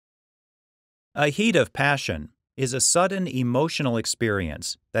A heat of passion is a sudden emotional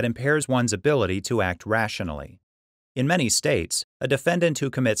experience that impairs one's ability to act rationally. In many states, a defendant who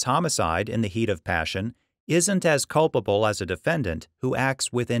commits homicide in the heat of passion isn't as culpable as a defendant who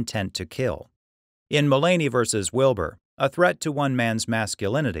acts with intent to kill. In Mullaney v. Wilbur, a threat to one man's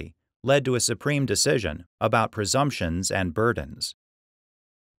masculinity led to a Supreme decision about presumptions and burdens.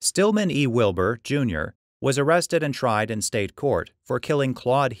 Stillman E. Wilbur Junior was arrested and tried in state court for killing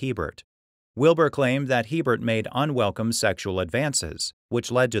Claude Hebert. Wilbur claimed that Hebert made unwelcome sexual advances,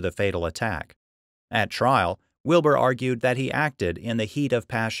 which led to the fatal attack. At trial, Wilbur argued that he acted in the heat of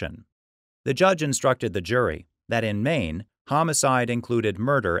passion. The judge instructed the jury that in Maine, homicide included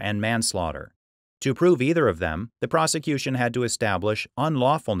murder and manslaughter. To prove either of them, the prosecution had to establish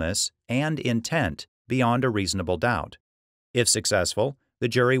unlawfulness and intent beyond a reasonable doubt. If successful, the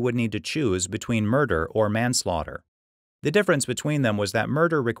jury would need to choose between murder or manslaughter. The difference between them was that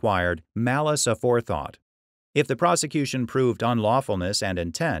murder required malice aforethought. If the prosecution proved unlawfulness and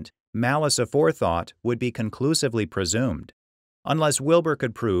intent, malice aforethought would be conclusively presumed, unless Wilbur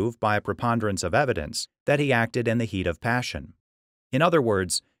could prove by a preponderance of evidence that he acted in the heat of passion. In other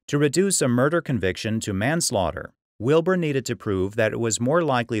words, to reduce a murder conviction to manslaughter, Wilbur needed to prove that it was more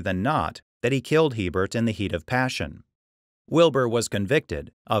likely than not that he killed Hebert in the heat of passion. Wilbur was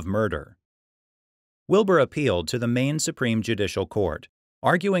convicted of murder. Wilbur appealed to the Maine Supreme Judicial Court,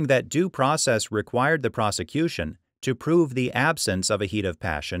 arguing that due process required the prosecution to prove the absence of a heat of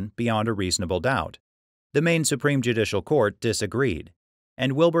passion beyond a reasonable doubt. The Maine Supreme Judicial Court disagreed,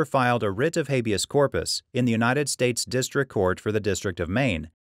 and Wilbur filed a writ of habeas corpus in the United States District Court for the District of Maine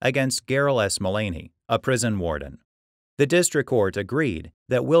against Garrel S. Mullaney, a prison warden. The district court agreed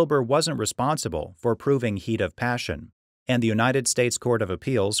that Wilbur wasn't responsible for proving heat of passion, and the United States Court of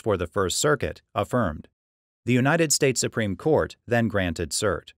Appeals for the First Circuit affirmed. The United States Supreme Court then granted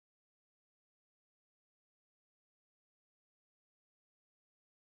cert.